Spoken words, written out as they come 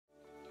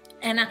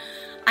And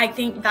I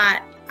think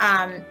that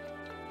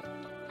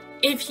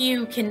if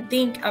you can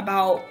think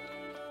about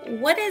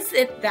what is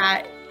it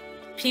that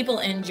people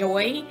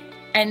enjoy,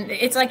 and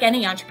it's like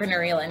any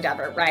entrepreneurial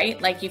endeavor,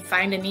 right? Like you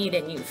find a need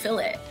and you fill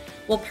it.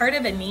 Well, part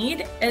of a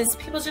need is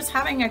people just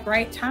having a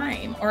great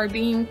time or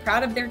being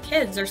proud of their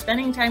kids or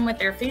spending time with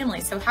their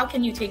family. So how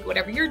can you take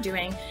whatever you're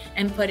doing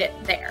and put it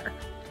there?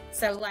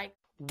 So like,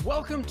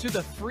 welcome to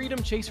the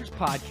Freedom Chasers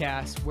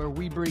podcast, where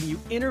we bring you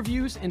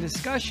interviews and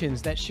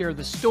discussions that share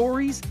the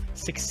stories,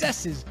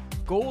 successes,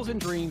 goals,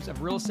 and dreams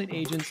of real estate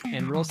agents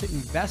and real estate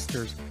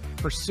investors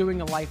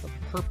pursuing a life of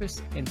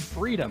purpose and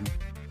freedom.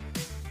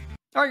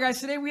 All right, guys,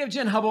 today we have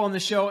Jen Hubbel on the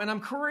show, and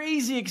I'm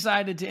crazy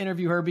excited to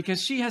interview her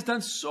because she has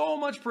done so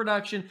much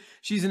production.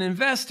 She's an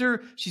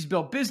investor. She's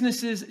built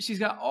businesses. She's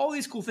got all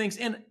these cool things.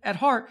 And at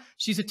heart,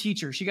 she's a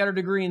teacher. She got her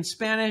degree in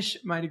Spanish.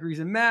 My degree's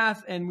in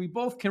math, and we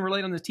both can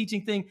relate on this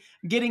teaching thing.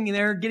 Getting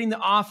there, getting the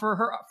offer.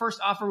 Her first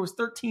offer was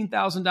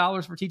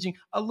 $13,000 for teaching,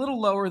 a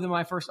little lower than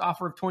my first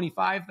offer of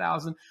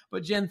 $25,000.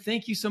 But Jen,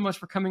 thank you so much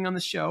for coming on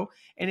the show.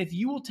 And if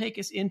you will take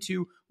us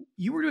into,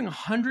 you were doing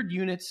 100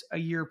 units a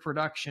year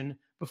production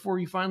before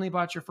you finally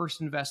bought your first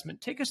investment.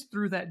 Take us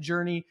through that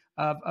journey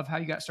of how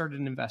you got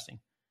started in investing.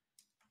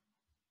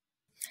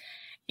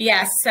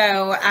 Yeah,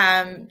 so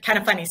kind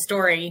of funny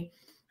story.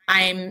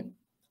 I'm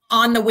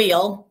on the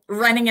wheel,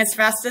 running as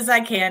fast as I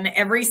can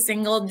every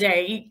single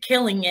day,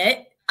 killing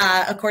it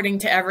according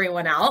to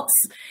everyone else,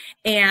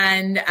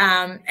 and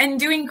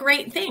doing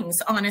great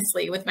things,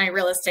 honestly, with my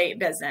real estate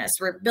business.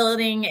 We're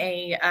building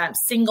a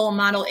single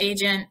model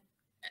agent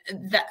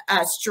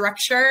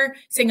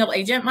single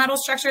agent model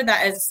structure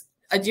that is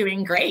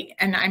doing great.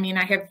 And I mean,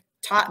 I have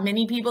taught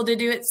many people to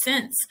do it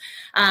since.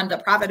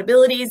 The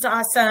profitability is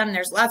awesome.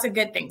 There's lots of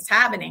good things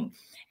happening.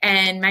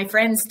 And my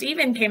friend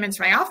Steven came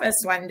into my office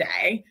one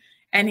day,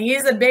 and he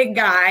is a big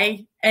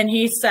guy, and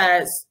he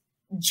says,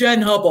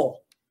 "Jen Hubbel,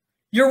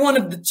 you're one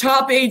of the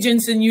top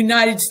agents in the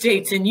United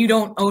States, and you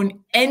don't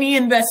own any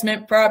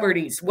investment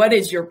properties. What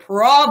is your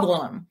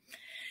problem?"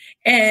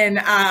 And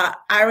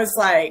I was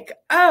like,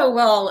 "Oh,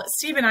 well,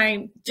 Steven,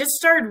 I just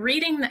started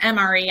reading the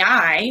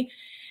MREI.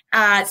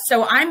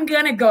 So I'm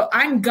going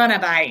to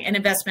buy an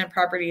investment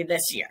property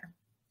this year."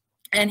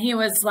 And he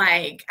was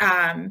like,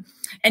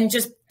 and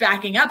just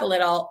backing up a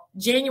little,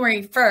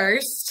 January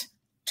 1st,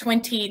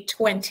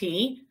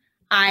 2020,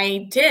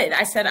 I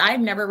said, I've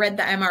never read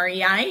the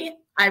MREI.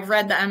 I've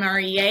read the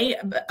MREA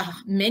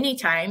many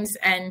times.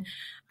 And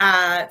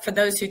for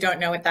those who don't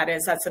know what that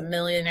is, that's a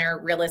Millionaire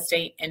Real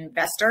Estate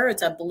Investor.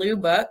 It's a blue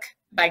book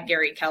by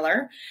Gary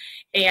Keller.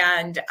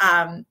 And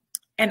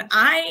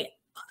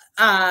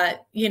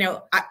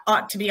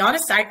to be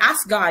honest, I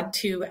asked God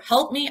to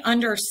help me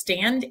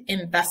understand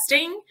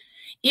investing,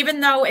 even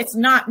though it's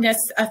not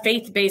a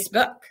faith-based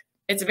book.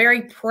 It's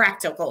very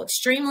practical,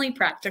 extremely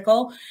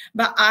practical.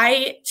 But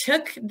I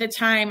took the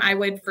time I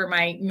would for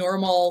my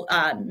normal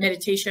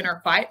meditation or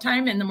quiet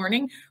time in the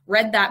morning,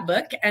 read that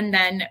book, and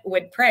then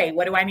would pray,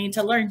 what do I need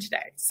to learn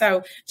today?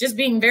 So just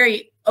being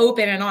very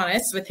open and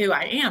honest with who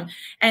I am.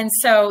 And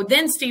so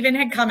then Steven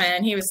had come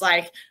in. He was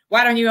like,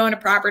 "Why don't you own a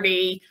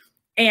property?"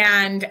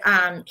 And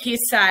he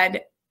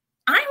said,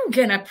 "I'm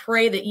going to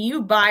pray that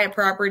you buy a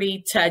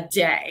property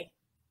today."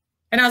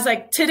 And I was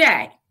like,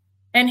 "Today?"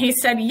 And he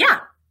said, "Yeah,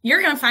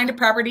 you're going to find a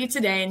property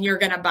today and you're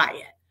going to buy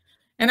it."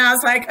 And I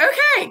was like,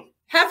 "Okay,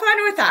 have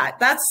fun with that.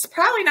 That's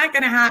probably not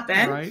going to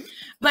happen." Right.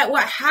 But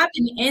what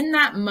happened in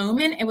that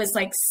moment, it was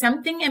like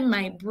something in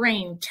my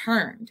brain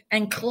turned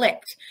and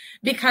clicked,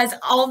 because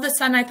all of a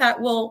sudden I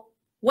thought, well,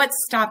 what's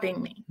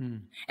stopping me?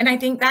 And I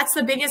think that's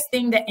the biggest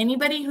thing that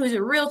anybody who's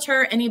a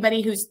realtor,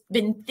 anybody who's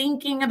been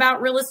thinking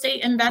about real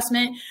estate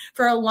investment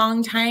for a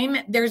long time,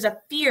 there's a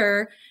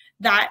fear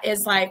that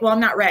is like, well, I'm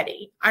not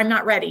ready. I'm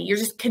not ready. You're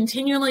just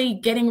continually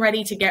getting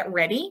ready to get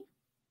ready.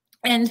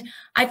 And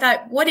I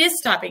thought, what is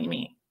stopping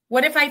me?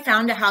 What if I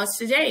found a house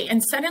today?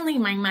 And suddenly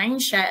my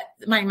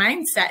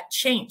mindset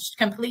changed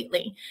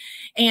completely.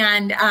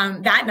 And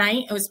that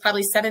night, it was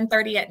probably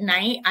 7:30 at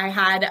night, I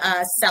had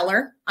a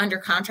seller under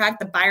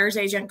contract. The buyer's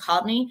agent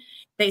called me.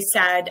 They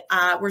said,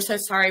 "We're so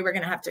sorry, we're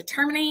going to have to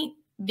terminate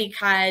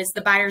because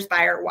the buyer's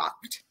buyer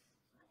walked."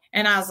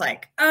 And I was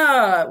like,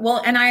 "Oh,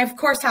 well," and I, of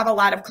course, have a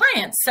lot of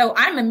clients. So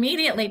I'm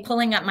immediately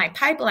pulling up my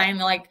pipeline,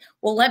 like,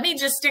 well, let me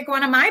just stick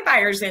one of my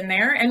buyers in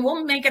there and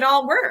we'll make it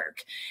all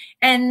work.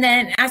 And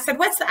then I said,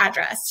 "What's the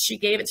address?" She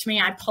gave it to me.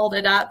 I pulled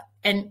it up,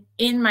 and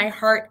in my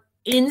heart,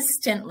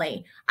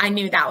 instantly, I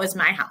knew that was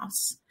my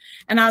house.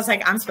 And I was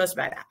like, I'm supposed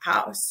to buy that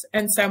house.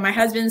 And so my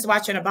husband's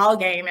watching a ball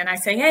game, and I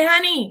say, "Hey,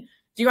 honey,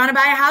 do you want to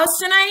buy a house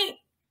tonight?"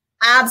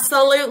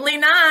 "Absolutely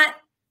not."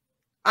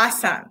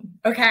 "Awesome.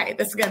 Okay,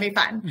 this is going to be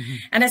fun." Mm-hmm.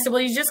 And I said,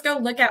 "Well, you just go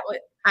look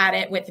at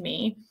it with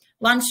me."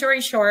 Long story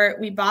short,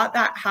 we bought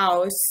that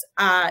house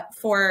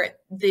for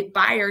the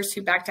buyers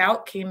who backed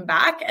out, came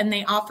back, and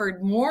they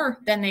offered more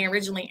than they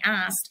originally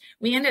asked.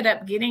 We ended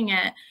up getting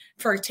it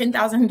for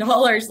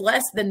 $10,000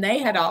 less than they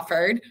had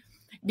offered,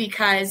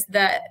 because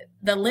the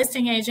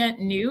listing agent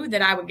knew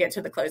that I would get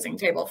to the closing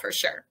table for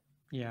sure.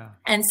 Yeah.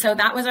 And so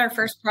that was our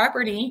first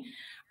property.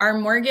 Our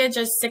mortgage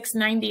is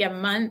 $690 a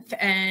month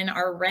and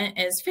our rent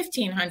is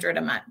 $1,500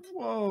 a month.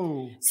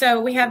 Whoa.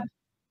 So we have,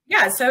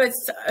 so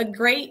it's a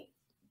great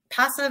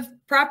passive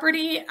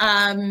property.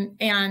 And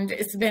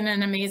it's been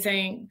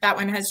that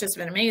one has just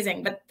been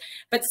amazing.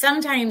 But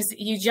sometimes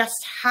you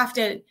just have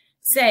to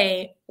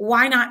say,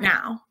 why not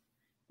now?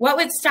 What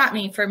would stop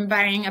me from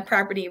buying a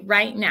property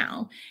right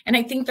now? And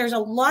I think there's a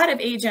lot of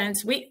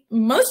agents,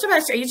 most of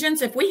us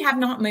agents, if we have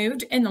not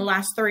moved in the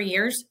last 3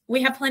 years,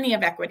 we have plenty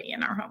of equity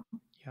in our home.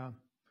 Yeah.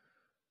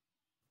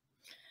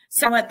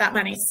 So let that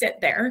money sit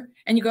there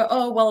and you go,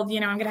 oh, well, I'm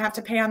going to have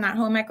to pay on that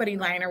home equity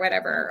line or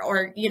whatever.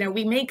 Or,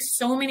 we make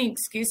so many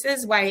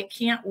excuses why it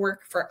can't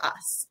work for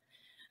us,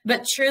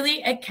 but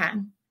truly it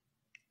can.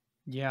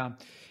 Yeah.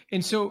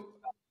 And so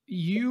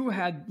you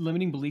had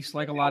limiting beliefs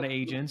like a lot of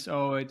agents.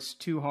 Oh, it's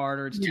too hard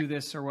or it's too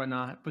this or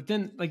whatnot. But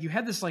then you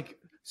had this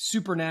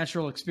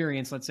supernatural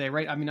experience, let's say,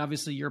 right? I mean,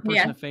 obviously you're a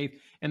person of faith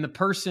and the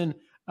person,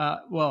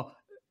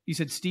 you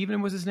said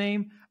Stephen was his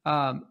name.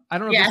 I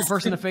don't know if he's a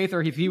person of faith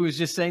or if he was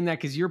just saying that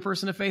because you're a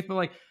person of faith,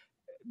 but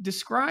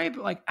describe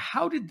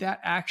how did that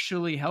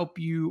actually help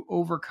you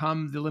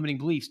overcome the limiting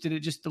beliefs? Did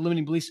it just, the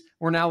limiting beliefs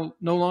were now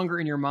no longer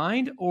in your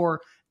mind,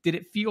 or did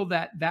it feel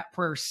that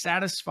prayer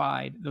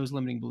satisfied those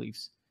limiting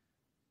beliefs?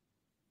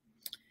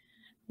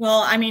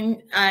 Well, I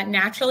mean,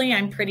 naturally,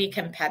 I'm pretty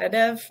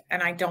competitive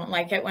and I don't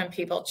like it when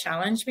people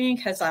challenge me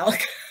because I'll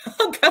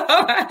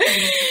go.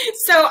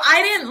 So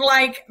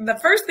the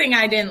first thing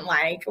I didn't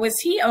like was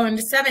he owned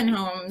 7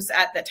 homes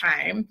at the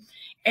time.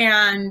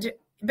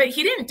 But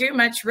he didn't do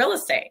much real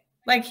estate.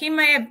 He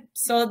may have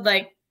sold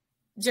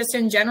just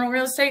in general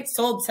real estate,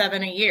 sold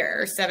 7 a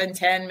year, 7,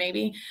 10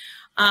 maybe.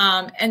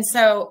 And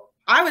so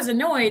I was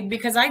annoyed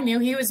because I knew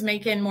he was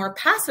making more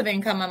passive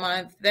income a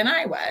month than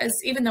I was,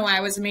 even though I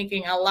was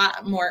making a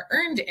lot more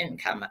earned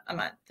income a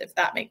month, if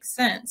that makes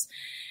sense.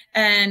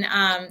 And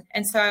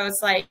so I was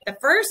the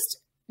first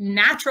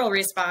natural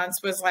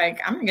response was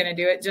I'm going to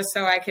do it just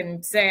so I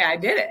can say I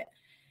did it.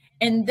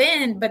 And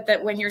then,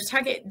 when you're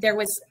talking, there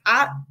was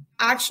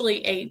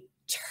actually a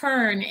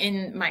turn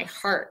in my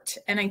heart.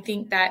 And I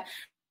think that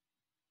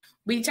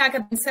we talk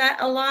about mindset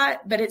a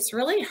lot, but it's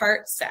really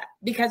heart set,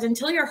 because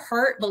until your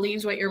heart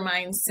believes what your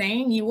mind's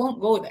saying, you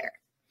won't go there,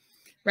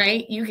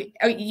 right?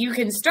 You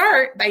can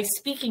start by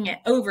speaking it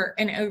over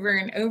and over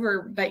and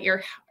over, but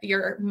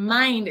your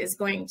mind is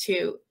going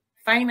to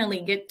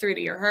finally get through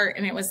to your heart.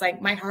 And it was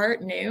my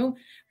heart knew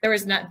there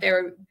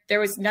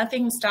was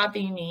nothing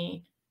stopping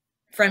me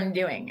from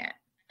doing it.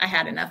 I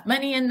had enough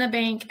money in the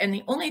bank, and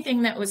the only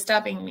thing that was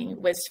stopping me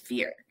was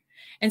fear.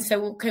 And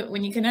so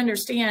when you can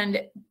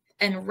understand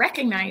and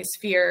recognize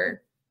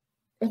fear,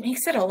 it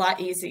makes it a lot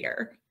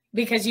easier,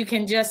 because you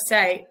can just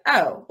say,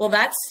 oh, well,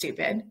 that's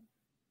stupid.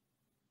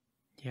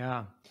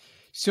 Yeah.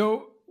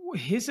 So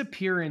his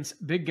appearance,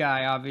 big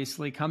guy,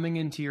 obviously coming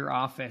into your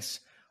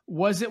office,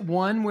 was it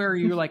one where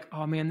you're like,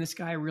 oh man, this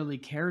guy really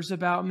cares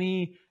about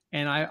me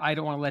and I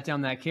don't want to let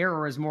down that care?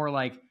 Or is it more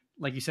like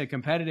you said,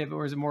 competitive?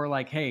 Or is it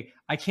more hey,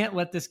 I can't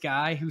let this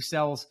guy who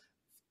sells,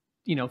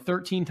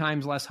 13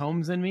 times less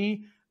homes than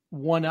me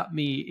one up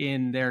me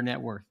in their net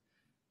worth?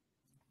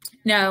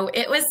 No,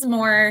 it was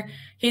more,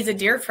 he's a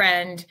dear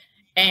friend.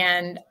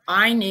 And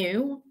I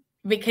knew,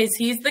 because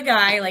he's the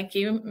guy, like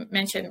you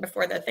mentioned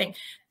before the thing,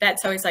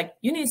 that's always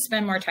you need to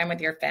spend more time with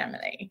your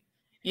family,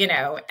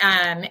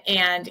 and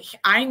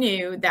I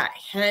knew that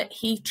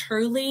he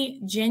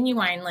truly,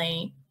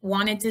 genuinely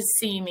wanted to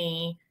see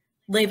me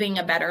living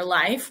a better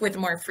life with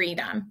more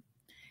freedom.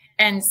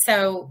 And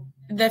so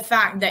the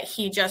fact that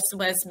he just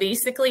was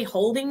basically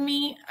holding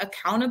me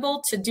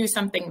accountable to do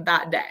something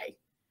that day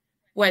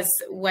was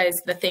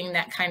the thing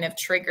that kind of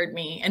triggered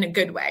me in a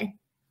good way.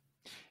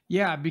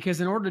 Yeah, because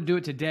in order to do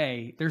it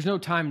today, there's no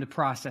time to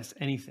process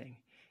anything.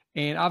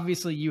 And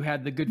obviously you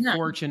had the good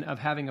fortune of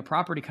having a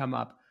property come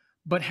up,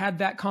 but had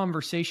that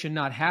conversation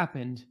not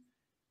happened,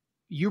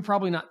 you're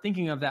probably not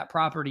thinking of that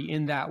property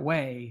in that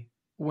way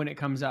when it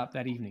comes up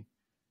that evening.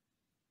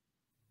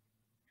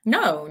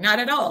 No, not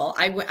at all.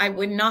 I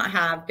would not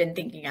have been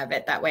thinking of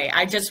it that way.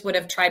 I just would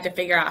have tried to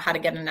figure out how to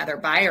get another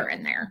buyer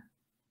in there.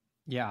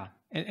 Yeah.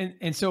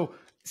 And so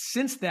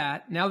since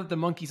that, now that the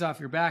monkey's off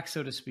your back,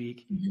 so to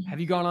speak, have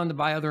you gone on to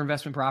buy other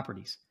investment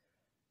properties?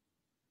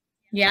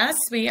 Yes,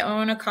 we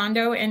own a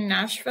condo in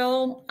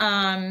Nashville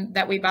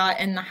that we bought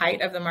in the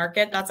height of the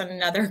market. That's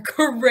another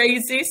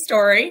crazy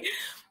story.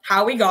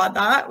 How we got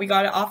that. We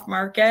got it off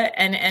market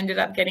and ended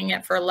up getting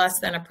it for less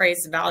than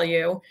appraised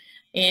value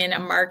in a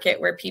market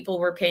where people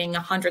were paying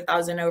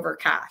 $100,000 over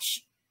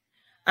cash.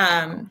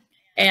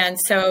 And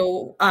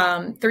so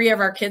 3 of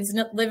our kids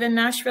live in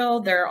Nashville.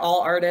 They're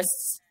all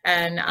artists.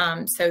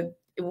 And so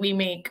we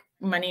make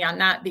money on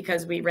that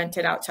because we rent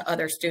it out to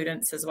other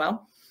students as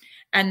well.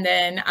 And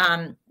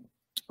then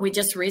we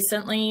just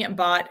recently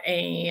bought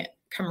a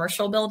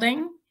commercial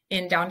building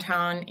in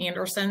downtown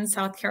Anderson,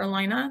 South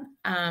Carolina.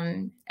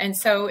 And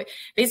so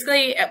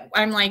basically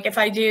I'm if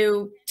I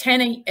do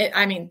 10 a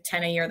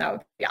year, that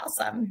would be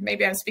awesome.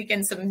 Maybe I'm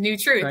speaking some new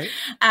truth.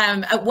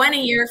 Right. 1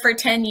 a year for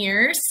 10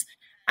 years.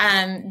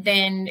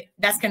 then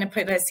that's going to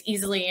put us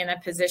easily in a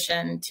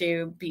position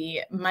to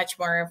be much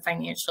more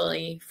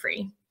financially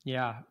free.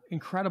 Yeah,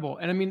 incredible.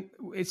 And I mean,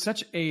 it's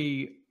such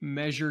a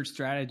measured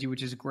strategy,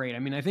 which is great. I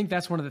mean, I think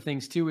that's one of the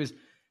things too, is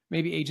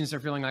maybe agents are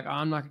feeling like, oh,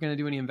 I'm not going to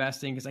do any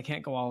investing because I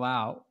can't go all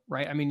out,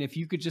 right? I mean, if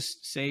you could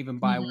just save and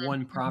buy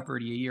one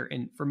property a year,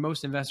 and for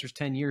most investors,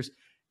 10 years,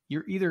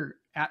 you're either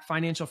at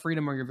financial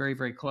freedom or you're very,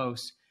 very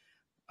close.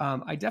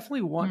 I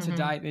definitely want to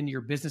dive into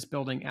your business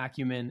building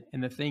acumen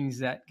and the things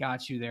that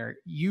got you there.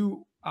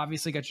 You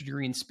obviously got your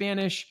degree in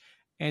Spanish,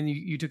 and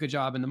you took a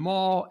job in the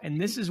mall,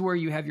 and this is where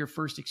you have your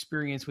first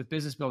experience with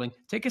business building.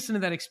 Take us into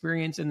that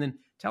experience, and then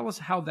tell us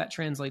how that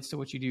translates to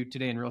what you do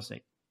today in real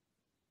estate.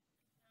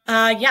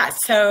 Yeah.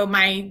 So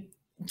my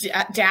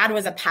dad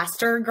was a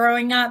pastor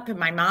growing up, and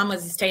my mom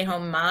was a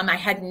stay-at-home mom. I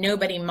had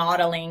nobody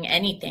modeling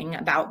anything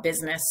about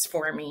business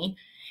for me.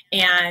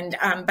 And,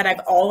 but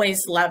I've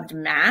always loved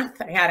math.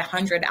 I had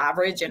 100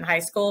 average in high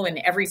school in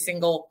every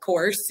single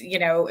course, you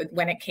know,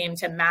 when it came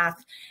to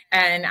math.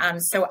 And,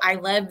 so I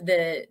love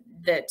the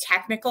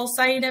technical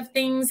side of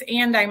things.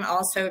 And I'm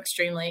also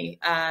extremely,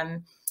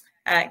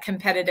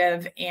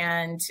 competitive.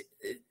 And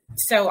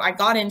so I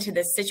got into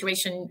this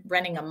situation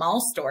running a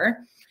mall store,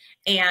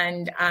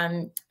 and,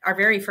 our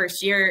very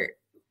first year,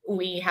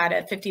 we had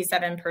a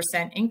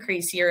 57%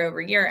 increase year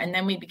over year. And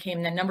then we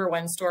became the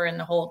 #1 store in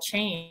the whole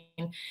chain.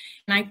 And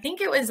I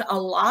think it was a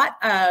lot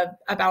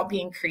about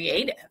being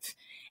creative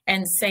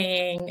and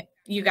saying,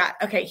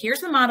 okay, here's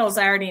the models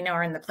I already know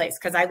are in the place,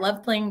 because I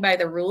love playing by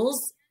the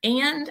rules.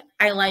 And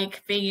I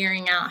like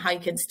figuring out how you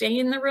can stay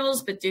in the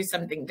rules, but do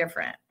something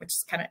different, which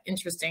is kind of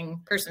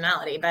interesting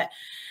personality. But,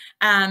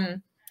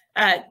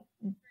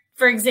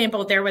 for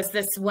example, there was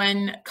this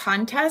one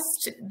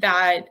contest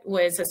that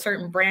was a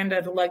certain brand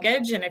of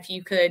luggage. And if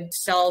you could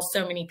sell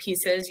so many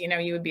pieces, you know,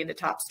 you would be the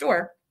top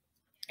store.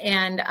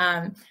 And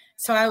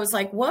so I was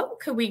like,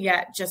 what could we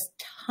get just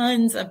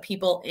tons of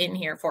people in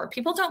here for?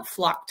 People don't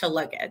flock to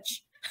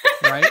luggage.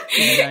 Right?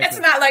 Exactly. It's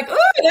not like,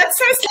 oh, that's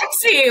so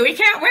sexy, we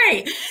can't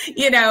wait.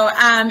 You know,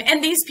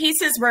 and these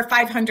pieces were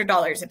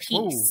 $500 a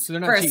piece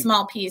for a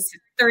small piece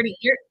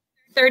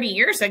 30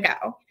 years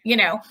ago, you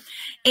know.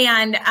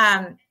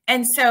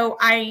 And so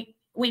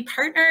we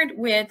partnered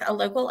with a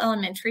local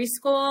elementary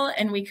school,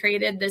 and we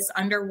created this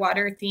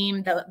underwater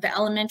theme. The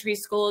elementary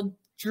school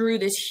drew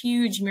this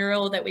huge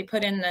mural that we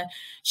put in the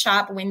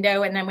shop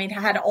window. And then we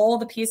had all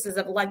the pieces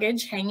of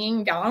luggage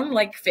hanging down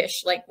like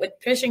fish, like with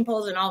fishing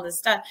poles and all this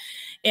stuff.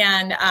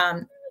 And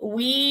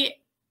we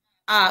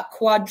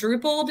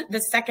quadrupled the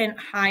second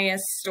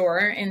highest store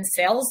in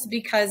sales,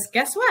 because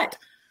guess what?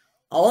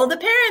 All the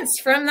parents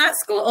from that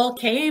school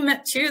came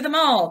to the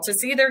mall to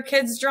see their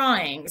kids'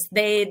 drawings.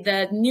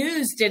 The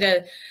news did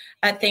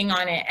a thing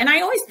on it. And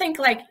I always think,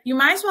 like, you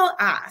might as well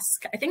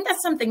ask. I think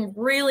that's something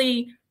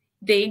really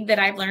big that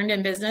I've learned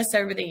in business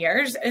over the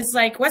years, is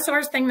like, what's the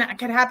worst thing that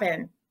could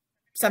happen?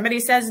 Somebody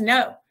says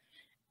no.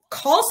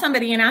 Call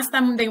somebody and ask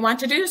them if they want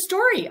to do a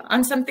story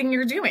on something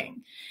you're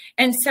doing.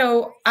 And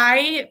so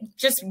I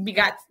just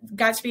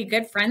got to be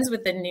good friends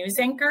with the news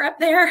anchor up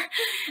there,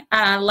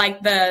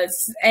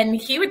 and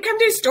he would come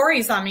do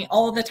stories on me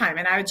all the time.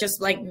 And I would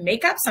just like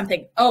make up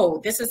something.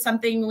 Oh, this is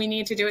something we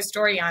need to do a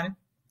story on.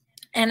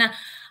 And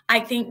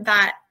I think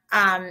that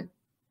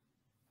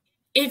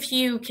if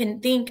you can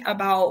think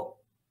about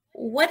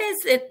what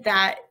is it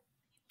that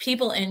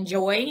people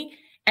enjoy,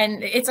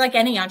 and it's like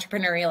any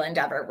entrepreneurial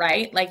endeavor,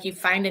 right? Like you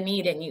find a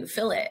need and you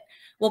fill it.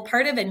 Well,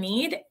 part of a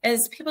need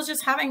is people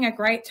just having a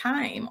great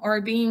time, or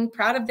being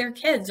proud of their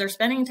kids, or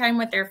spending time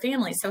with their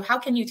family. So how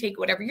can you take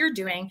whatever you're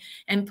doing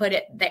and put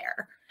it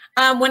there?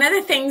 One of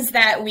the things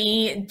that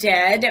we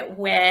did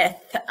with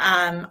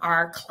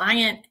our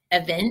client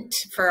event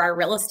for our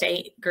real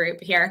estate group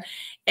here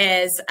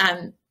is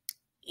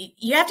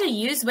you have to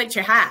use what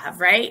you have,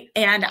 right?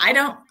 And I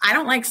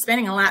don't like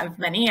spending a lot of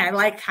money. I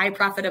like high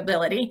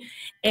profitability.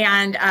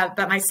 And,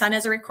 but my son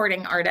is a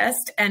recording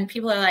artist, and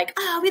people are like,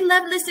 oh, we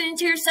love listening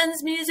to your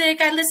son's music.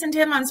 I listen to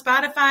him on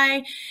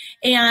Spotify.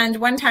 And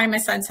one time my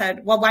son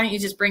said, well, why don't you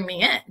just bring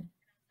me in?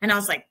 And I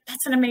was like,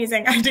 that's an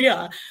amazing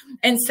idea.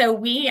 And so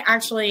we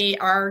actually,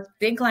 our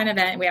big client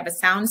event, we have a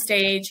sound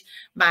stage.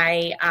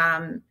 My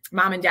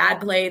mom and dad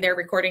play, they're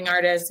recording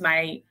artists.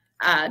 My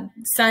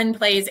son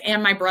plays,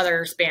 and my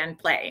brother's band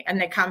play, and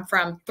they come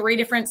from 3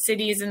 different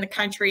cities in the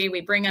country.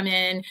 We bring them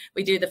in,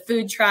 we do the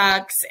food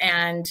trucks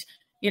and,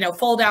 you know,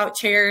 fold out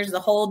chairs, the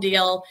whole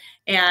deal.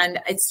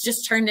 And it's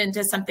just turned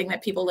into something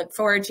that people look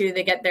forward to.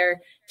 They get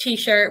their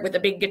t-shirt with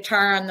a big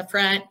guitar on the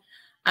front.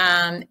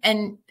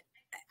 And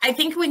I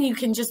think when you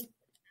can just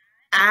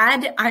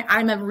add,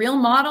 I'm a real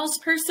models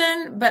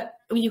person, but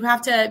you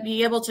have to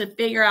be able to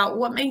figure out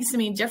what makes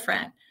me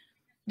different,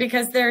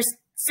 because there's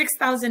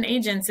 6,000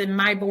 agents in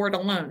my board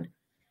alone,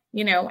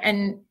 you know,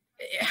 and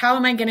how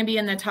am I going to be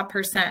in the top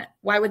 %?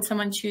 Why would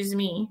someone choose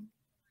me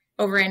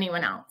over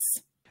anyone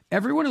else?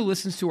 Everyone who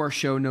listens to our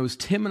show knows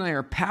Tim and I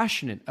are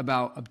passionate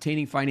about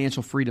obtaining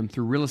financial freedom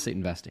through real estate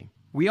investing.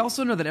 We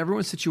also know that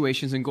everyone's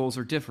situations and goals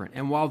are different.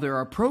 And while there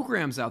are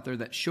programs out there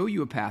that show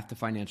you a path to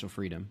financial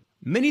freedom,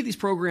 Many of these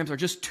programs are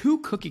just too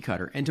cookie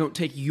cutter and don't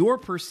take your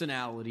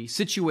personality,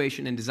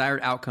 situation, and desired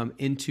outcome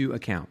into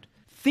account.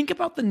 Think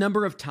about the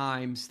number of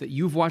times that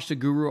you've watched a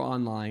guru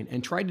online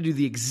and tried to do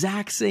the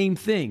exact same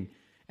thing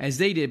as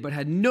they did, but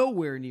had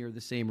nowhere near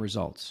the same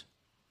results.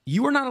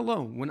 You are not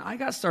alone. When I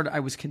got started,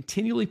 I was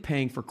continually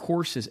paying for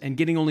courses and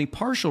getting only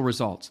partial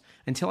results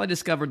until I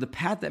discovered the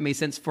path that made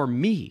sense for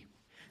me.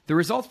 The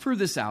results prove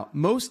this out.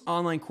 Most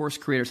online course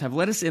creators have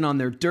let us in on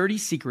their dirty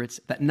secrets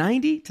that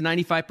 90 to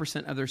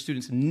 95% of their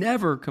students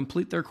never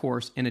complete their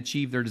course and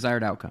achieve their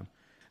desired outcome.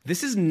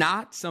 This is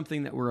not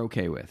something that we're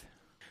okay with.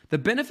 The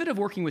benefit of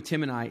working with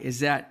Tim and I is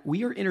that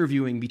we are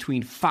interviewing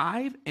between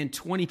 5 and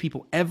 20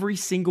 people every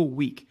single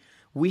week.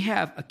 We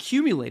have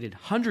accumulated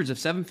hundreds of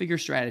seven-figure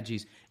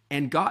strategies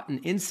and gotten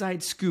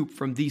inside scoop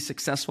from these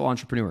successful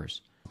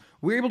entrepreneurs.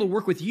 We're able to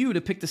work with you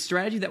to pick the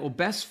strategy that will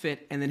best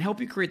fit and then help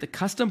you create the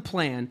custom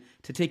plan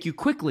to take you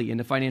quickly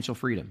into financial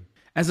freedom.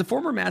 As a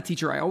former math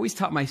teacher, I always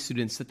taught my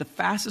students that the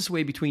fastest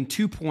way between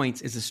 2 points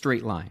is a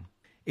straight line.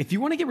 If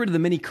you want to get rid of the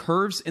many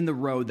curves in the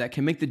road that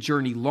can make the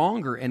journey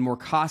longer and more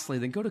costly,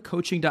 then go to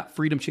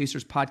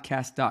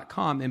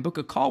coaching.freedomchaserspodcast.com and book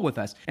a call with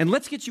us. And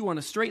let's get you on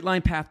a straight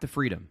line path to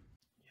freedom.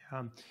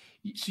 So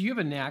you have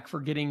a knack for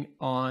getting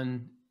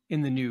on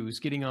in the news,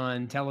 getting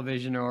on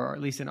television, or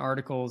at least in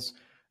articles.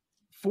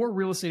 For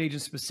real estate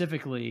agents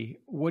specifically,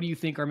 what do you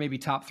think are maybe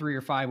top 3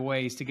 or 5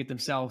 ways to get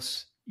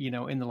themselves,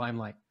 in the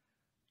limelight?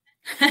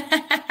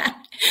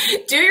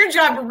 Do your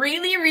job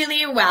really,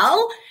 really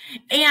well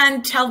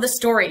and tell the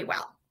story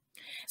well.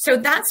 So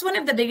that's one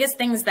of the biggest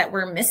things that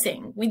we're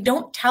missing. We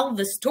don't tell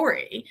the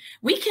story.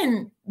 We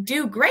can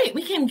do great.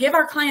 We can give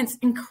our clients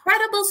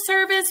incredible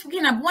service. We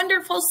can have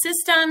wonderful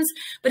systems.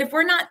 But if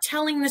we're not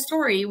telling the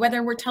story,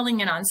 whether we're telling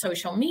it on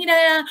social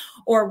media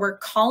or we're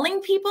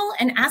calling people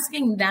and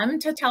asking them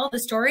to tell the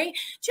story,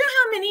 do you know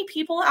how many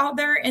people out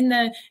there in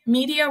the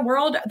media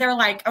world, they're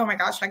like, oh my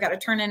gosh, I got to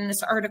turn in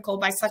this article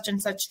by such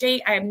and such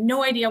date. I have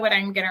no idea what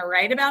I'm going to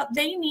write about.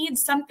 They need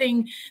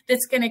something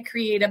that's going to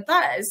create a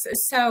buzz.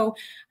 So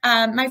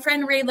my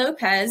friend Ray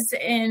Lopez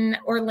in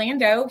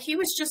Orlando, he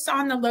was just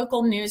on the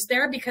local news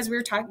there because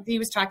he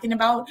was talking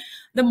about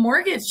the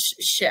mortgage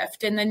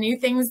shift and the new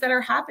things that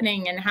are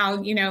happening and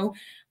how,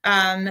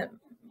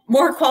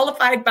 more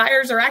qualified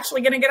buyers are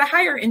actually going to get a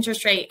higher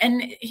interest rate.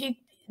 And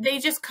they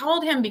just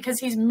called him because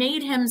he's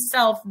made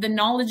himself the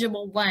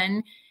knowledgeable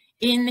one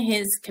in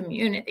his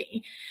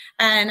community.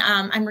 And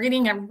I'm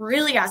reading a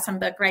really awesome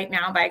book right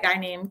now by a guy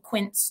named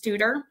Quint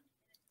Studer,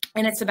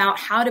 and it's about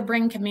how to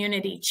bring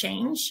community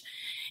change.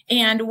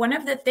 And one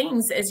of the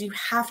things is you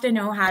have to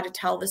know how to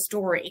tell the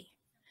story.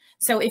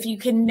 So if you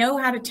can know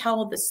how to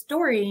tell the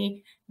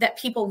story that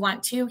people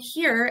want to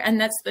hear, and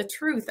that's the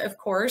truth, of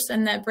course,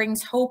 and that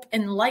brings hope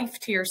and life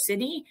to your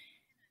city,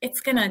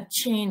 it's going to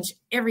change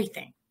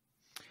everything.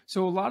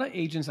 So a lot of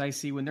agents I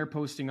see when they're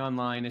posting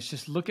online, it's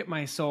just, look at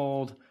my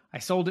sold. I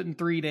sold it in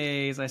 3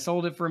 days. I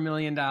sold it for $1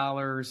 million,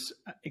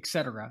 et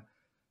cetera.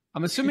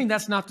 I'm assuming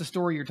that's not the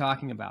story you're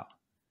talking about.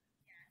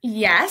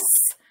 Yes.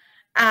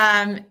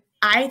 I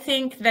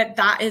think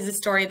that is a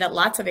story that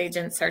lots of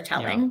agents are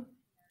telling.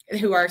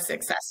 Who are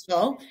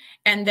successful,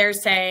 and they're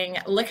saying,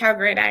 look how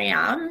great I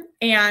am.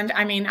 And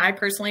I mean, I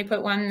personally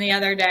put one the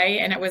other day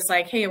and it was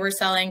like, hey, we're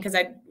selling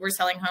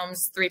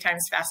homes 3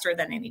 times faster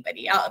than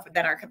anybody else,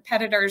 than our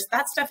competitors.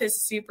 That stuff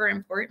is super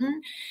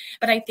important.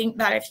 But I think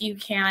that if you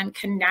can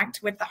connect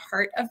with the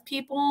heart of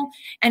people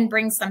and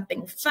bring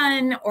something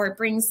fun or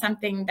bring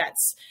something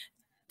that's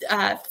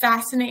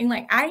fascinating.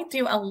 Like I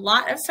do a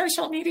lot of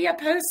social media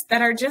posts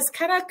that are just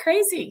kind of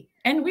crazy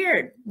and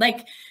weird.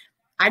 Like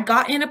I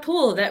got in a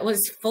pool that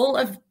was full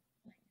of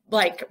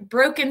like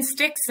broken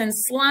sticks and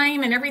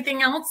slime and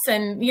everything else.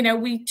 And,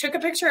 we took a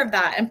picture of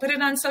that and put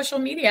it on social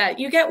media.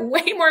 You get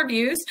way more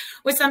views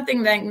with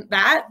something than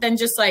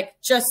just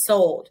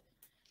sold.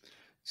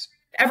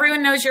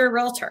 Everyone knows you're a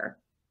realtor.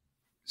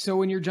 So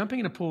when you're jumping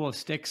in a pool of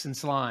sticks and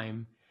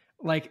slime,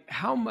 like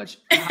how much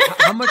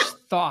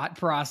thought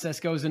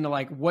process goes into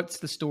like, what's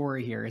the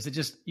story here? Is it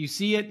just, you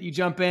see it, you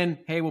jump in,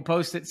 hey, we'll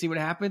post it, see what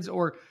happens?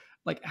 Or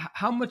like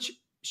how much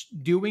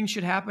doing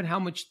should happen? How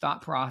much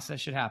thought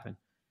process should happen?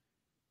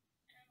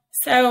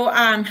 So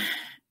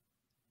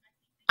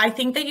I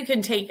think that you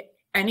can take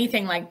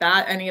anything like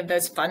that, any of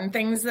those fun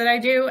things that I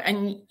do,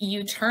 and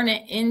you turn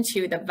it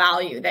into the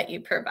value that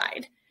you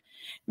provide.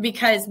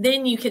 Because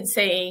then you could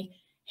say,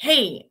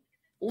 hey,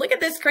 look at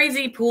this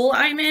crazy pool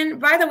I'm in.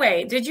 By the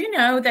way, did you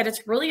know that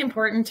it's really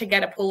important to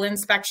get a pool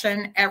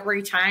inspection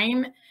every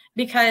time?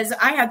 Because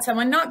I had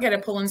someone not get a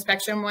pool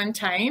inspection one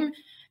time.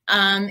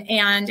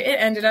 And it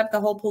ended up the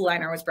whole pool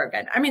liner was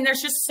broken. I mean,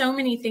 there's just so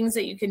many things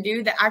that you can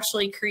do that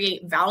actually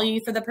create value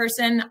for the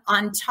person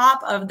on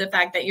top of the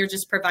fact that you're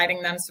just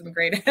providing them some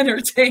great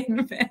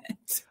entertainment.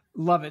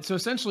 Love it. So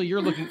essentially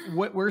you're looking,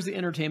 where's the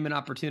entertainment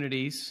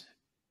opportunities?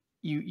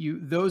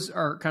 Those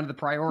are kind of the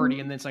priority.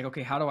 And then it's like,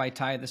 okay, how do I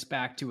tie this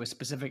back to a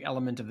specific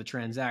element of the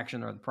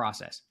transaction or the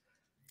process?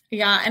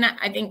 Yeah. And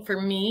I think for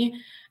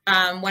me,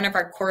 one of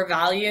our core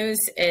values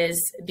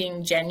is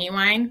being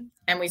genuine,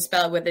 and we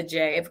spell it with a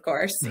J, of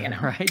course, you know.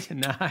 Right.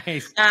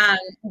 Nice.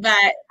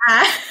 But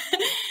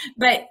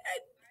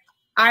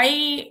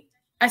I,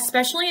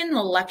 especially in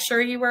the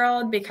luxury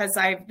world, because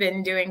I've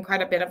been doing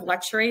quite a bit of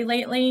luxury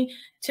lately,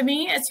 to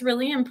me, it's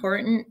really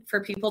important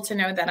for people to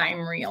know that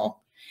I'm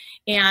real.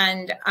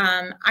 And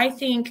I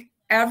think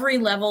every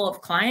level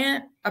of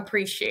client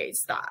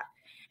appreciates that.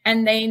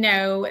 And they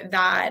know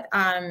that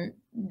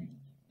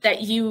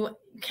that you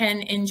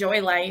can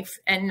enjoy life,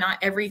 and not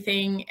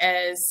everything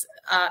is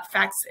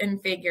facts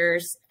and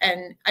figures.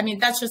 And I mean,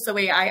 that's just the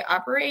way I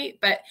operate,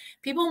 but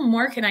people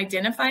more can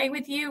identify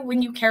with you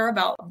when you care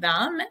about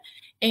them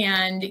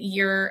and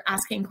you're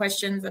asking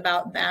questions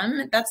about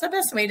them. That's the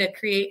best way to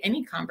create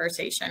any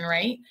conversation,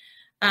 right?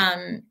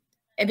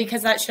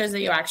 Because that shows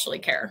that you actually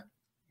care.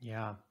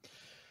 Yeah.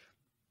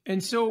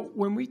 And so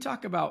when we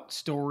talk about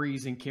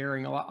stories and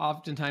caring,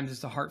 oftentimes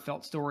it's the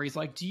heartfelt stories.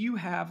 Like, do you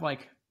have,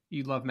 like,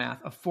 you love math,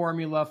 a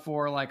formula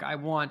for, like, I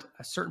want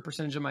a certain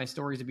percentage of my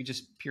stories to be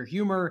just pure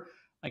humor?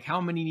 Like,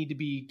 how many need to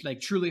be like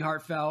truly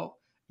heartfelt,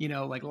 you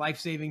know, like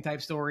life-saving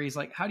type stories?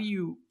 Like, how do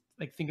you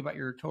like think about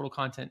your total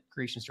content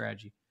creation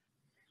strategy?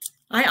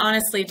 I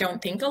honestly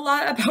don't think a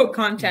lot about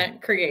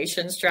content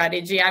creation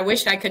strategy. I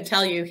wish I could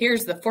tell you,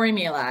 here's the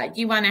formula.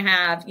 You want to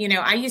have, you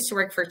know, I used to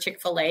work for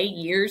Chick-fil-A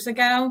years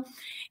ago,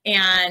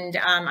 and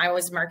I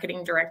was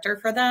marketing director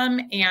for them.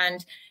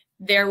 And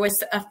there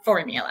was a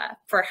formula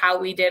for how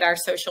we did our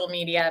social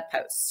media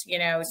posts. You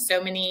know,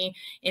 so many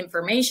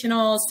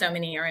informational, so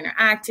many are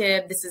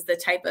interactive. This is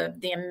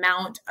the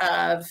amount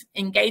of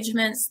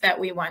engagements that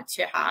we want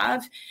to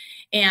have.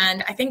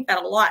 And I think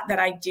that a lot that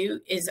I do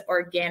is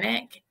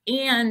organic.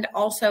 And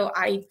also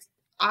I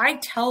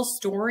tell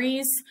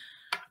stories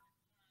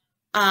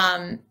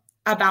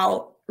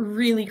about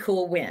really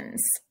cool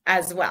wins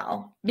as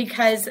well,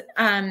 because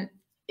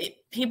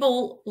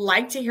people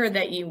like to hear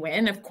that you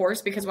win, of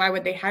course, because why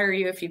would they hire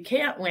you if you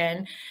can't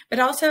win? But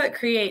also it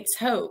creates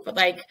hope.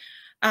 Like,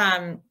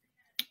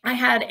 I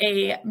had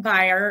a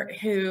buyer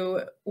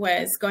who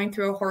was going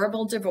through a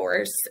horrible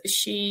divorce.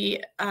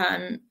 She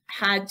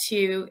had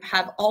to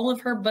have all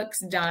of her books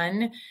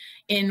done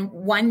in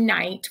one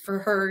night for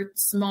her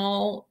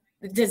small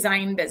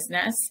design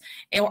business,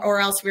 or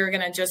else we were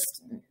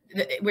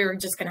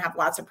just going to have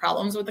lots of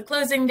problems with the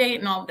closing date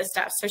and all of this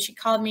stuff. So she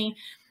called me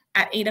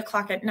at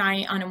 8:00 at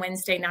night on a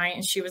Wednesday night.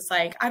 And she was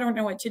like, I don't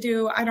know what to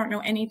do. I don't know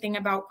anything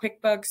about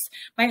QuickBooks.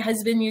 My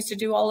husband used to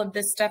do all of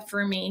this stuff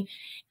for me.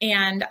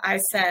 And I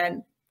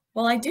said,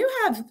 well, I do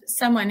have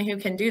someone who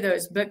can do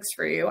those books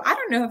for you. I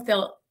don't know if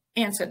they'll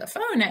answer the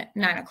phone at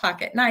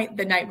 9:00 at night,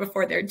 the night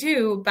before they're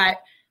due, but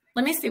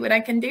let me see what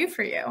I can do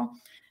for you.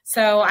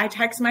 So I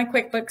text my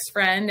QuickBooks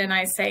friend and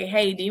I say,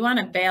 hey, do you want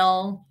to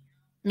bail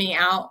me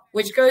out?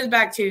 Which goes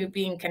back to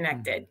being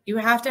connected. You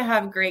have to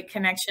have great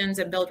connections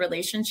and build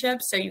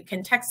relationships so you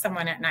can text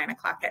someone at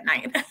 9:00 at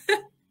night.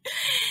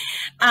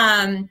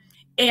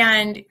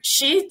 And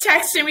she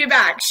texted me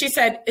back. She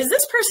said, is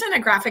this person a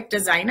graphic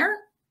designer?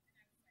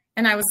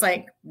 And I was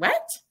like,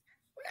 what?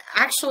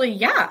 Actually,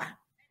 yeah.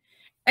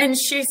 And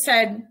she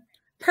said,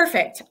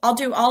 perfect. I'll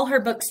do all her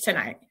books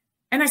tonight.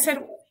 And I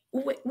said,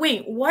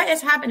 wait, what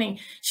is happening?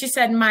 She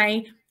said,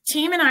 my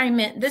team and I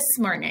met this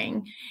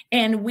morning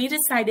and we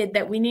decided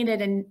that we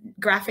needed a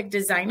graphic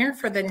designer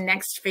for the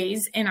next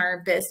phase in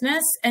our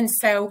business. And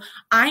so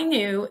I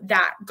knew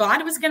that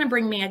God was going to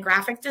bring me a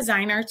graphic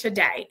designer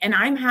today. And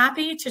I'm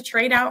happy to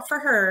trade out for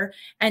her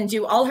and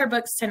do all her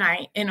books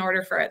tonight in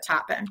order for it to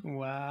happen.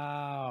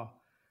 Wow.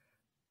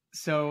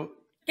 So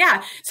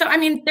yeah. So, I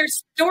mean,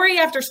 there's story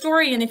after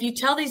story. And if you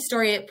tell these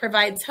stories, it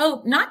provides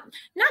hope, not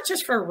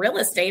just for real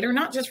estate or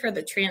not just for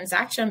the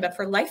transaction, but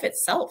for life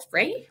itself,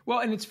 right? Well,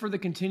 and it's for the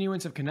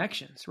continuance of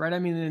connections, right? I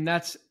mean, and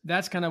that's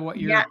kind of what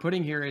you're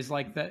putting here is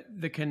like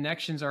the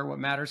connections are what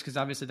matters, because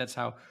obviously that's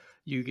how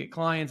you get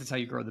clients. That's how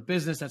you grow the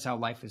business. That's how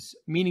life is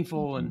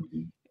meaningful.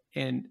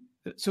 And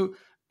so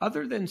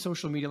other than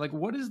social media, like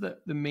what is the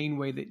main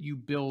way that you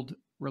build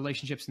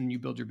relationships and you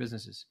build your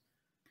businesses?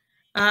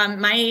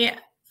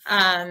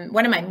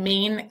 One of my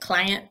main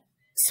client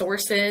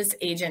sources,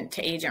 agent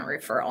to agent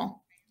referral.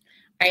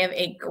 I have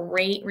a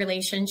great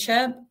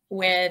relationship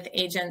with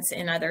agents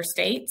in other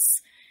states.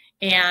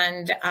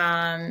 And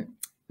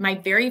my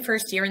very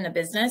first year in the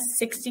business,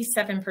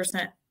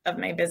 67% of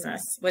my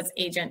business was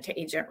agent to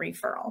agent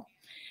referral.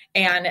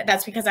 And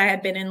that's because I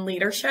had been in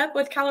leadership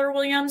with Keller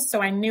Williams.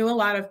 So I knew a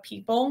lot of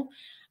people,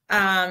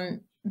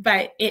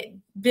 but it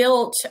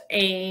built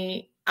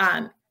a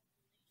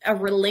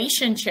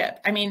relationship.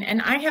 I mean,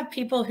 and I have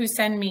people who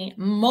send me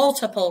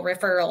multiple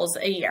referrals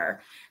a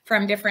year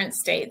from different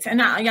states.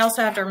 And I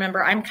also have to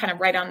remember, I'm kind of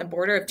right on the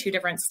border of 2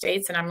 different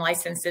states and I'm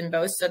licensed in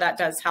both. So that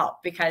does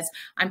help because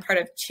I'm part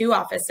of 2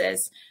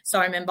 offices. So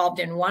I'm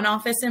involved in one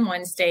office in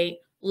one state,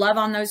 love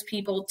on those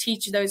people,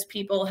 teach those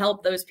people,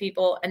 help those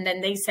people. And then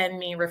they send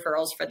me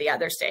referrals for the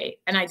other state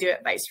and I do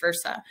it vice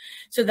versa.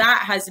 So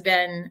that has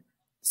been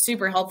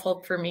super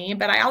helpful for me,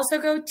 but I also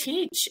go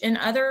teach in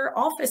other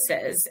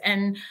offices.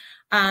 And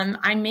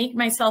I make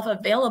myself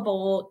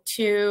available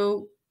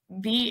to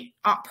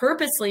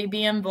purposely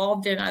be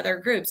involved in other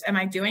groups. Am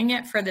I doing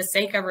it for the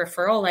sake of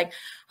referral? Like,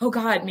 oh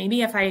God,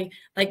 maybe if I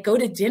like go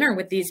to dinner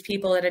with these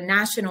people at a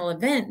national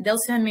event, they'll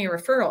send me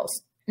referrals.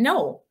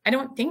 No, I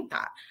don't think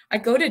that. I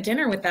go to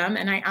dinner with them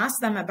and I ask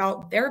them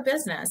about their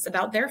business,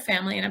 about their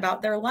family, and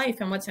about their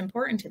life and what's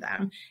important to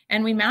them.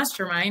 And we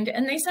mastermind,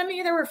 and they send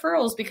me their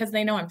referrals because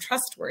they know I'm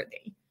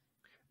trustworthy.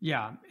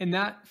 Yeah. And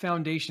that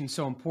foundation is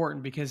so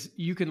important because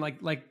you can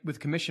like with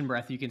commission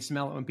breath, you can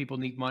smell it when people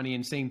need money,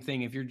 and same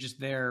thing. If you're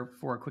just there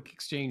for a quick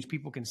exchange,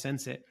 people can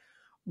sense it.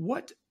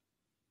 What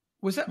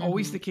was that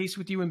always the case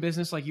with you in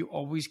business? Like you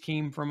always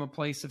came from a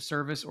place of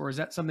service, or is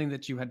that something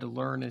that you had to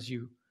learn as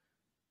you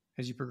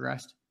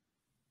progressed?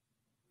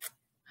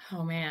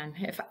 Oh man,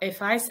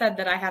 if I said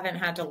that I haven't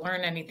had to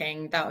learn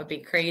anything, that would be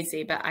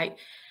crazy. But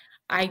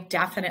I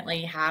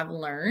definitely have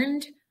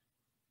learned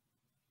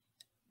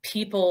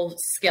people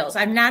skills.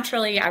 I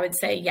would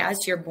say,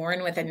 yes, you're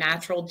born with a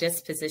natural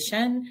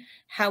disposition.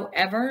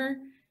 However,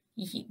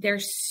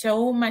 there's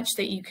so much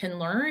that you can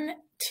learn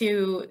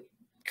to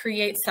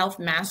create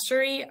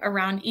self-mastery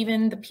around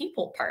even the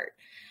people part.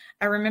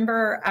 I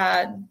remember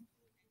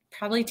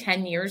probably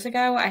 10 years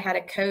ago, I had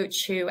a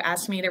coach who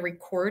asked me to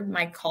record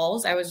my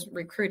calls. I was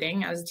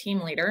recruiting, I was a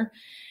team leader.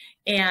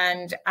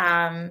 And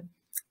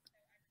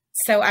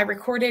so I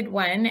recorded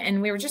one,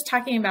 and we were just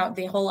talking about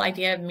the whole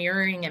idea of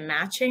mirroring and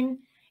matching.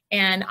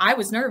 And I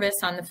was nervous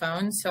on the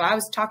phone, so I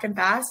was talking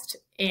fast,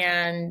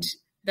 and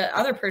the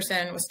other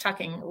person was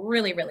talking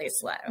really, really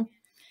slow.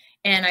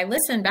 And I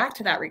listened back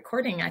to that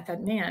recording. I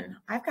thought, man,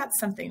 I've got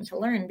something to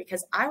learn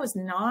because I was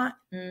not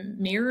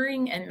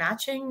mirroring and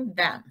matching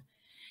them.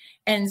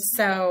 And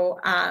so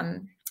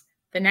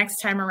the next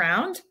time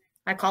around,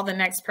 I call the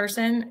next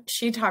person.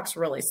 She talks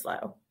really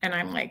slow. And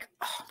I'm like,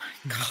 oh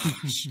my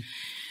gosh,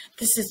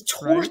 this is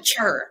torture.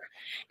 Right.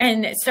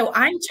 And so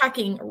I'm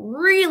talking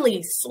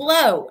really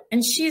slow.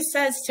 And she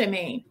says to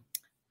me,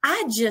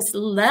 I just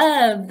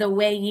love the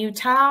way you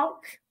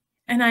talk.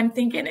 And I'm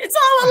thinking, it's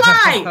all a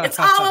lie. It's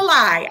all a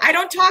lie. I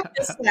don't talk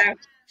this slow.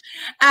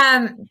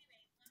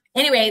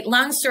 Anyway,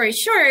 long story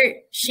short,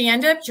 she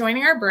ended up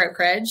joining our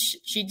brokerage.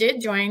 She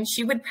did join.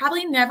 She would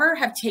probably never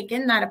have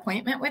taken that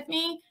appointment with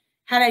me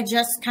had I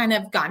just kind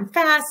of gone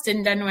fast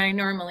and done what I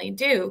normally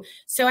do.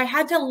 So I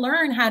had to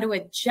learn how to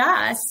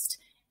adjust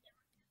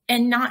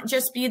and not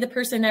just be the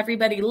person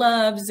everybody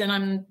loves and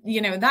I'm,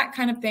 that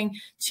kind of thing,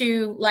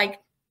 to like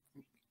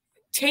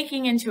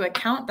taking into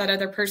account that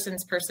other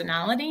person's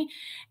personality.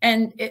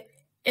 And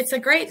it's a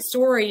great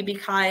story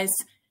because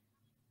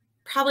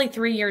probably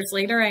 3 years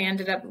later, I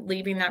ended up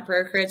leaving that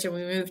brokerage and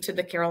we moved to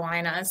the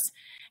Carolinas.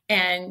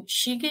 And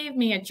she gave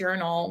me a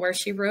journal where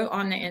she wrote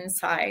on the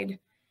inside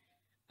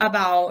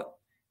about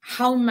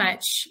how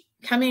much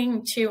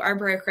coming to our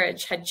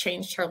brokerage had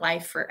changed her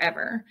life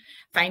forever,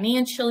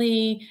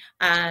 financially,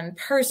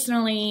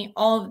 personally,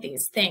 all of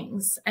these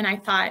things. And I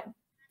thought,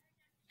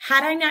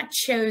 had I not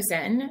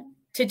chosen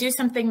to do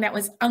something that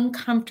was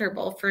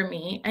uncomfortable for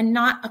me and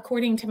not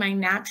according to my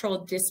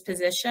natural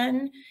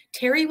disposition,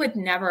 Terry would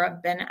never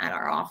have been at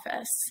our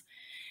office.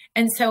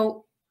 And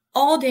so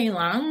all day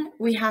long,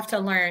 we have to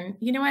learn,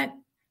 you know what?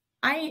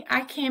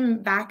 I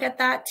came back at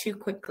that too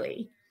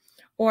quickly.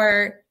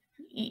 Or,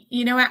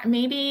 you know what,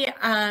 maybe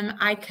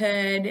I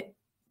could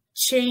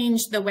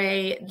change the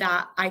way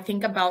that I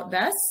think about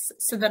this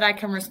so that I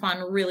can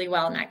respond really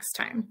well next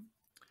time.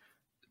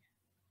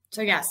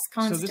 So yes,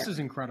 constant. So this is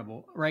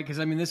incredible, right? Because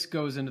I mean, this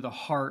goes into the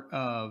heart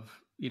of,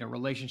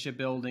 relationship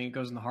building. It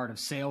goes in the heart of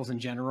sales in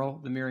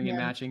general, the mirroring and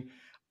matching.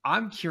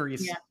 I'm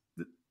curious. Yeah.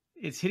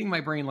 It's hitting my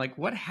brain. Like,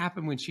 what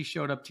happened when she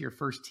showed up to your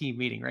first team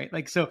meeting, right?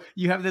 Like, so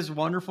you have this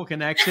wonderful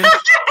connection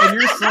and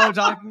you're slow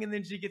talking and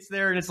then she gets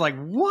there and it's like,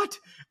 what?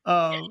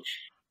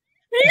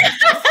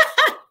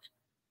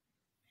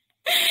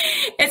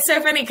 It's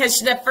so funny because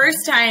the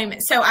first time,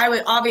 so I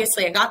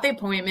got the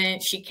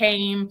appointment. She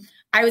came.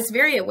 I was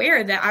very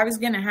aware that I was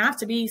going to have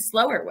to be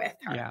slower with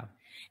her. Yeah.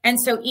 And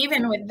so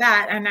even with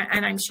that,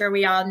 and I'm sure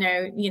we all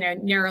know,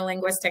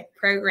 neuro-linguistic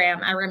program,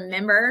 I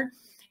remember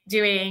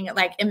doing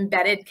like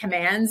embedded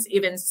commands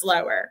even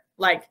slower,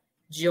 like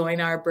join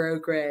our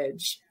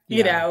brokerage,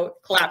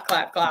 clap,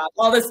 clap, clap,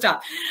 all this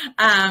stuff.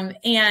 And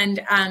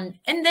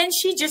then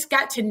she just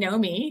got to know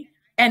me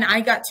and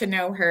I got to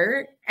know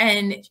her.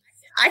 And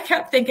I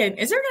kept thinking,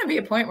 is there going to be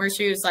a point where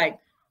she was like,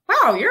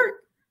 wow,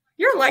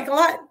 you're like a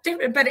lot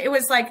different. But it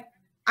was like,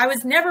 I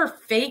was never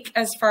fake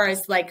as far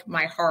as like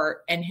my heart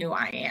and who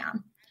I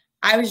am.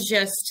 I was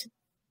just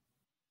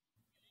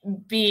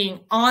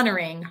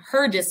honoring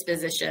her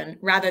disposition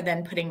rather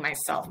than putting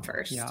myself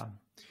first. Yeah.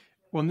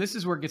 Well, and this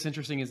is where it gets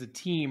interesting as a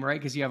team, right?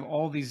 Because you have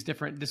all these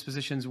different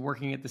dispositions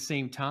working at the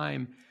same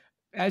time.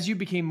 As you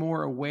became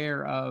more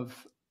aware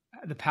of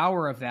the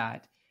power of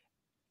that,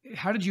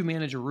 how did you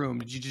manage a room?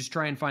 Did you just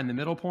try and find the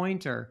middle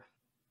point or?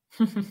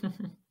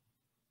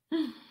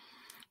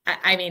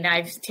 I mean,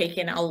 I've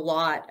taken a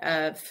lot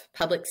of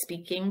public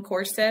speaking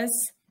courses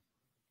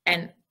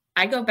and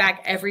I go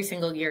back every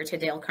single year to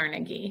Dale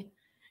Carnegie.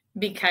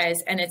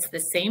 and it's the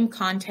same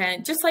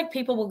content, just like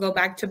people will go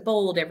back to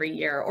Bold every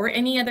year or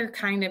any other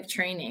kind of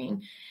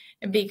training,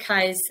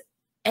 because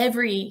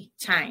every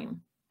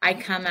time I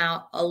come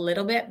out a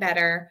little bit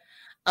better,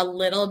 a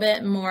little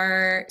bit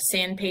more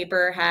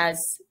sandpaper has,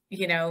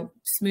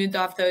 smoothed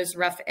off those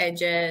rough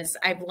edges.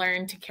 I've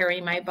learned to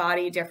carry my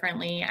body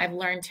differently. I've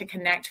learned to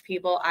connect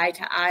people eye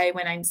to eye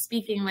when I'm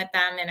speaking with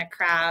them in a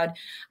crowd.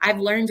 I've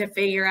learned to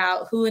figure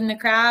out who in the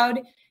crowd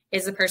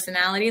is a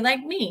personality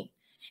like me,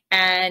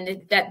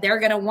 and that they're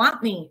going to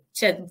want me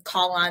to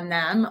call on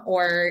them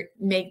or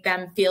make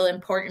them feel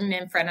important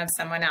in front of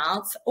someone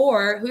else,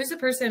 or who's a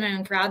person in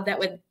a crowd that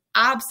would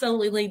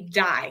absolutely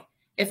die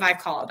if I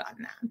called on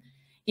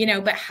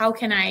them, but how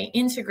can I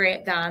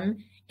integrate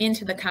them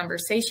into the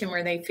conversation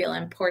where they feel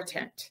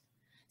important?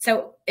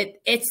 So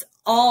it's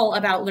all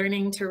about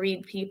learning to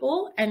read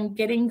people and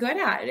getting good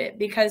at it,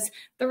 because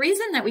the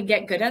reason that we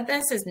get good at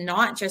this is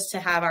not just to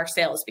have our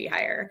sales be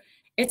higher.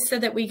 It's so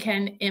that we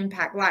can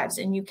impact lives,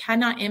 and you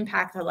cannot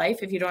impact a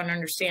life if you don't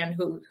understand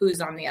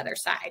who's on the other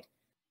side.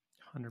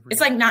 100%.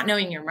 It's like not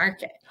knowing your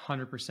market.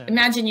 100%.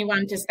 Imagine you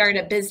wanted to start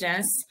a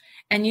business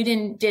and you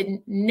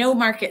did no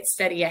market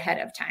study ahead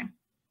of time.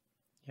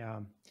 Yeah.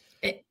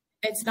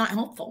 It's not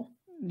helpful.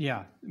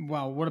 Yeah.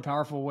 Wow. What a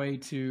powerful way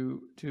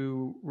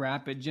to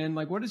wrap it. Jen,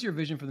 what is your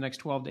vision for the next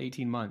 12 to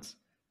 18 months?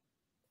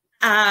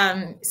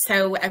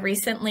 So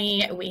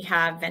recently we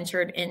have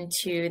ventured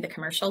into the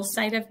commercial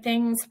side of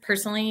things.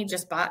 Personally,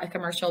 just bought a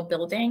commercial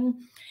building,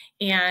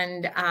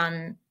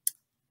 and,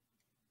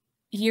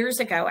 years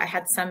ago, I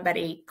had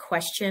somebody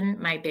question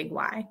my big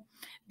why,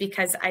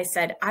 because I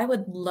said, I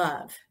would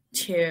love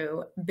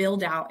to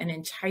build out an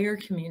entire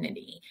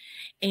community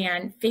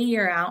and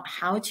figure out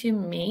how to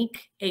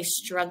make a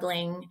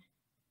struggling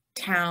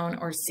town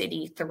or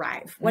city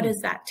thrive. What does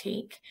that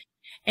take?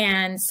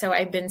 And so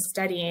I've been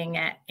studying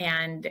it,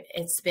 and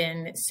it's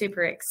been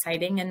super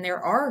exciting. And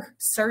there are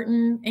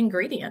certain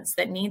ingredients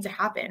that need to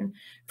happen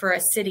for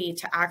a city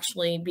to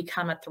actually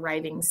become a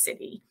thriving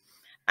city.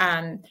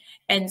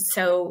 And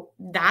so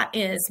that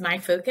is my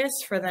focus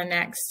for the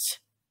next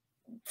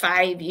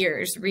 5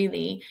 years,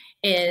 really,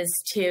 is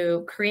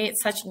to create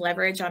such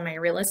leverage on my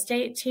real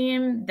estate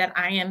team that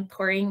I am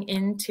pouring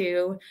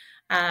into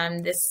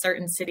this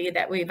certain city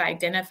that we've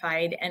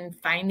identified and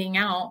finding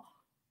out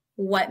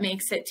what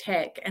makes it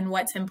tick and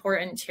what's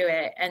important to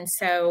it. And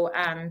so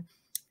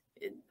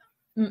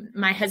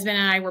my husband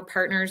and I were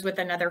partners with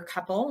another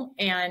couple,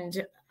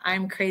 and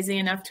I'm crazy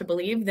enough to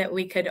believe that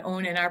we could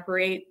own and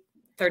operate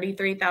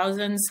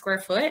 33,000 square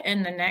foot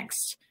in the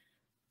next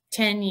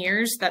 10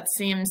 years. That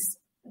seems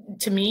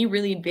to me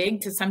really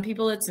big. To some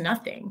people, it's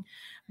nothing.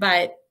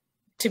 But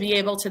to be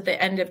able to, the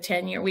end of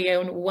 10 years, we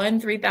own one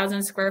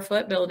 3,000 square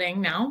foot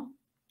building now.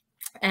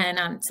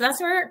 And so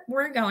that's where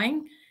we're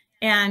going.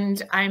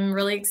 And I'm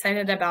really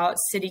excited about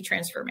city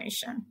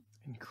transformation.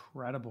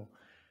 Incredible.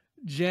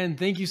 Jen,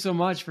 thank you so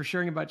much for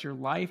sharing about your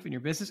life and your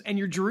business and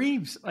your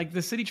dreams.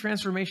 The city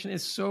transformation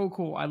is so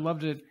cool. I'd love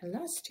to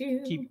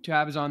keep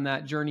tabs on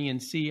that journey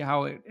and see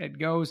how it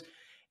goes.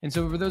 And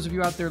so for those of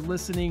you out there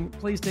listening,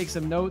 please take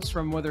some notes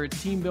from whether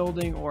it's team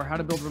building or how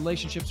to build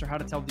relationships or how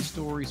to tell these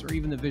stories or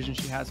even the vision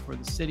she has for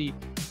the city.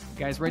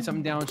 Guys, write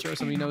something down, share with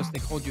somebody who knows, they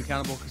hold you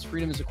accountable, because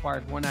freedom is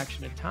acquired one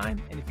action at a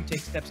time. And if you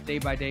take steps day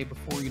by day,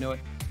 before you know it,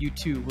 you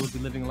too will be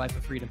living a life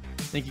of freedom.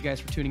 Thank you guys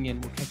for tuning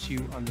in. We'll catch you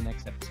on the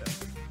next episode.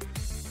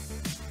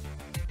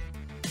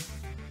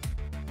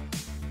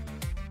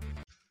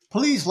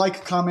 Please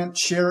like, comment,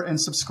 share,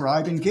 and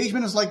subscribe.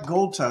 Engagement is like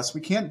gold to us.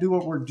 We can't do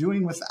what we're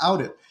doing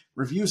without it.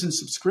 Reviews and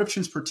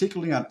subscriptions,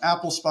 particularly on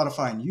Apple,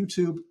 Spotify, and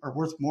YouTube, are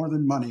worth more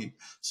than money.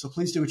 So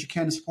please do what you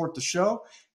can to support the show.